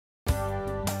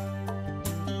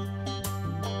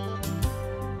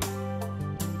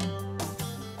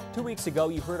2 weeks ago,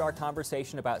 you heard our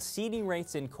conversation about seeding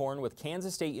rates in corn with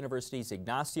Kansas State University's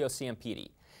Ignacio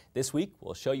Ciampitti. This week,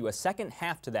 we'll show you a second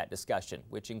half to that discussion,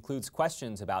 which includes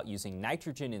questions about using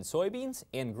nitrogen in soybeans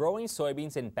and growing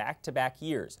soybeans in back-to-back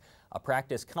years, a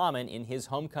practice common in his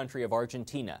home country of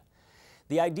Argentina.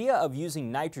 The idea of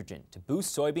using nitrogen to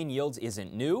boost soybean yields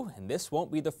isn't new, and this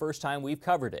won't be the first time we've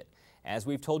covered it. As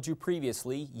we've told you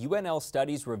previously, UNL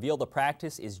studies reveal the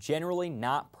practice is generally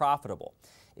not profitable.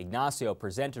 Ignacio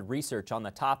presented research on the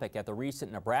topic at the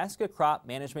recent Nebraska Crop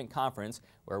Management Conference,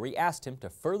 where we asked him to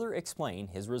further explain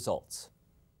his results.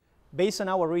 Based on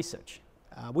our research,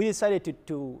 we decided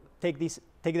to take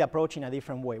the approach in a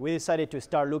different way. We decided to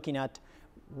start looking at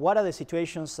what are the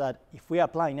situations that if we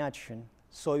apply nitrogen,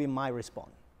 soybean might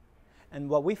respond. And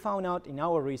what we found out in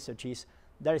our research is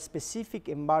there are specific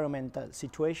environmental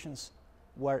situations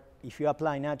where if you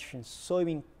apply nitrogen,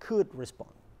 soybean could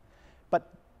respond.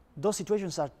 But those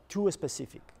situations are too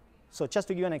specific. So just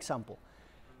to give you an example,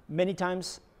 many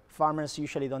times farmers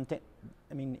usually don't,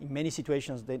 in many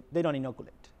situations they don't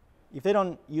inoculate. If they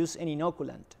don't use any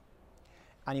inoculant,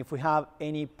 and if we have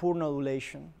any poor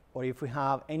nodulation, or if we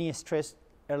have any stress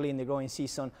early in the growing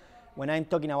season, when I'm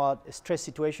talking about a stress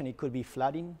situation, it could be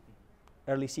flooding,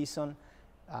 early season,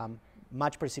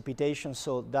 much precipitation,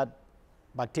 so that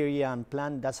bacteria and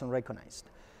plant doesn't recognize.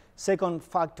 Second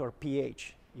factor,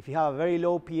 pH. If you have a very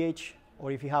low pH, or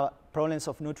if you have problems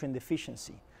of nutrient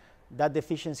deficiency, that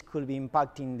deficiency could be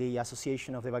impacting the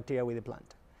association of the bacteria with the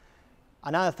plant.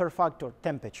 Another third factor,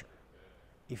 temperature.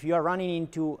 If you are running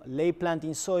into late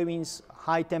planting soybeans,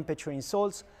 high temperature in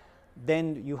soils,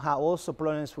 then you have also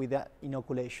problems with that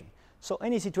inoculation. So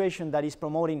any situation that is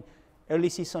promoting early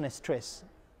season stress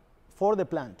for the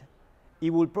plant,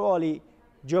 it will probably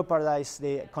jeopardize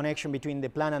the connection between the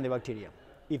plant and the bacteria.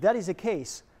 If that is the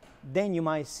case, then you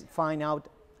might find out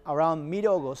around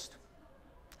mid-August,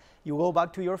 you go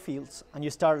back to your fields and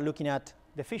you start looking at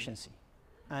deficiency.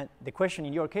 And the question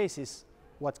in your case is,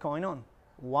 what's going on?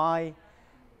 Why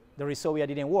the rhizobia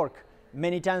didn't work?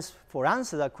 Many times, for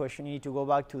answer that question, you need to go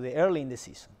back to the early in the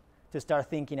season to start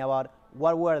thinking about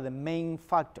what were the main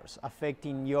factors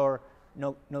affecting your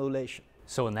nodulation.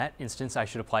 So in that instance, I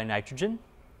should apply nitrogen?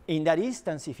 In that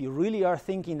instance, if you really are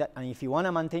thinking that, and if you want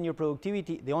to maintain your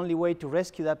productivity, the only way to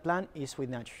rescue that plant is with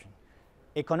nitrogen.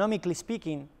 Economically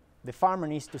speaking, the farmer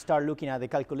needs to start looking at the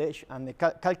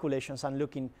calculations and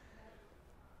looking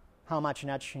how much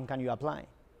nitrogen can you apply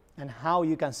and how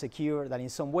you can secure that in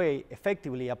some way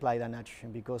effectively apply that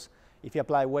nitrogen, because if you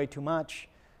apply way too much,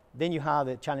 then you have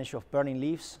the challenge of burning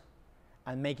leaves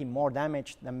and making more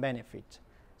damage than benefit.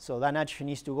 So that nitrogen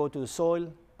needs to go to the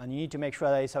soil, and you need to make sure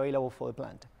that it's available for the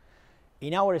plant.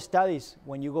 In our studies,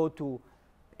 when you go to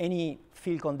any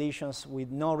field conditions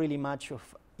with not really much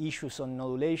of issues on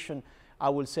nodulation, I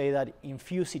will say that in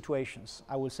few situations,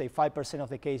 I will say 5% of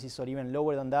the cases or even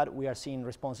lower than that, we are seeing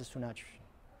responses to nitrogen.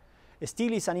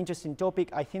 Still, it's an interesting topic.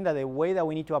 I think that the way that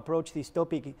we need to approach this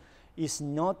topic is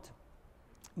not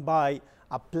by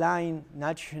applying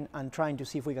nitrogen and trying to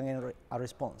see if we can get a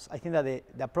response. I think that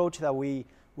the approach that we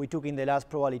took in the last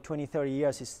probably 20, 30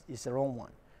 years is the wrong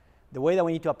one. The way that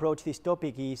we need to approach this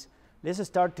topic is, let's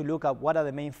start to look at what are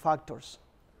the main factors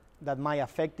that might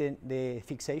affect the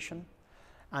fixation,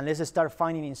 and let's start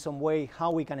finding in some way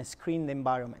how we can screen the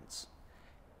environments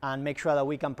and make sure that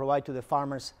we can provide to the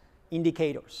farmers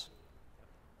indicators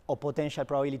of potential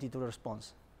probability to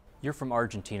response. You're from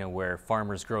Argentina, where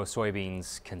farmers grow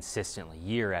soybeans consistently,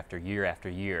 year after year after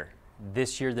year.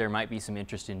 This year there might be some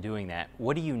interest in doing that.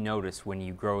 What do you notice when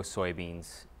you grow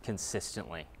soybeans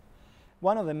consistently?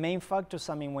 One of the main factors,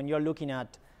 when you're looking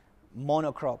at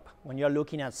monocrop, when you're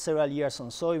looking at several years on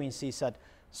soybeans, is that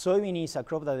soybean is a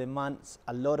crop that demands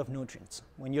a lot of nutrients.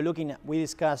 When you're looking at, we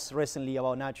discussed recently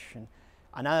about nitrogen.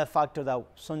 Another factor that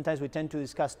sometimes we tend to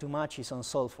discuss too much is on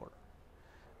sulfur.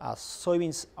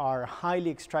 Soybeans are highly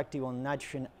extractive on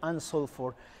nitrogen and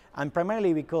sulfur, and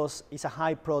primarily because it's a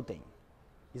high protein.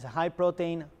 It's a high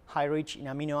protein, high rich in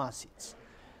amino acids.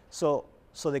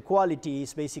 So the quality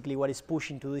is basically what is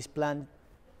pushing to this plant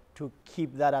to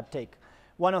keep that uptake.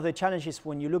 One of the challenges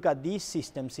when you look at these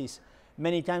systems is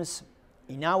many times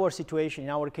in our situation, in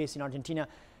our case in Argentina,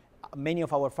 many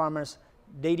of our farmers,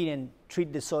 they didn't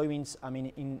treat the soybeans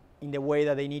in the way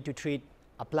that they need to treat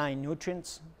applying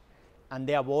nutrients, and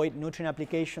they avoid nutrient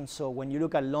application. So when you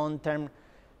look at long-term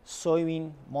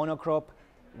soybean monocrop,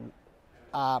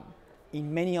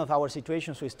 in many of our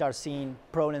situations, we start seeing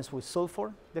problems with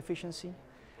sulfur deficiency.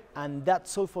 And that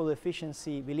sulfur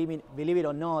deficiency, believe it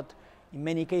or not, in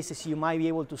many cases, you might be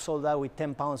able to solve that with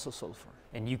 10 pounds of sulfur.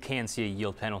 And you can see a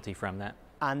yield penalty from that?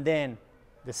 And then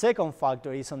the second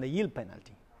factor is on the yield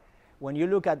penalty. When you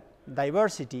look at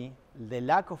diversity, the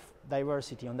lack of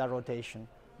diversity on that rotation,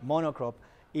 monocrop,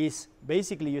 is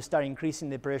basically you start increasing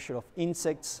the pressure of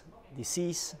insects,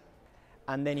 disease,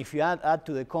 and then if you add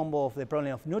to the combo of the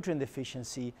problem of nutrient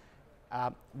deficiency,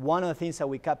 one of the things that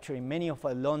we capture in many of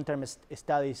our long-term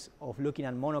studies of looking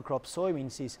at monocrop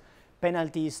soybeans is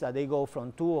penalties that they go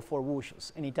from 2 or 4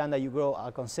 bushels anytime that you grow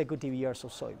consecutive years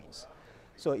of soybeans.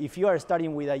 So if you are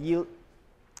starting with a yield,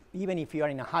 even if you are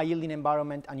in a high yielding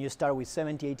environment and you start with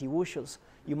 70, 80 bushels,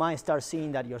 you might start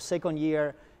seeing that your second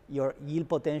year, your yield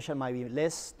potential might be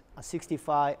less,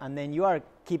 65, and then you are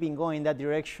keeping going in that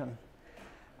direction.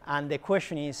 And the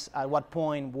question is, at what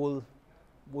point will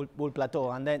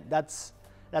plateau? And then that's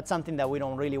something that we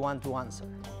don't really want to answer.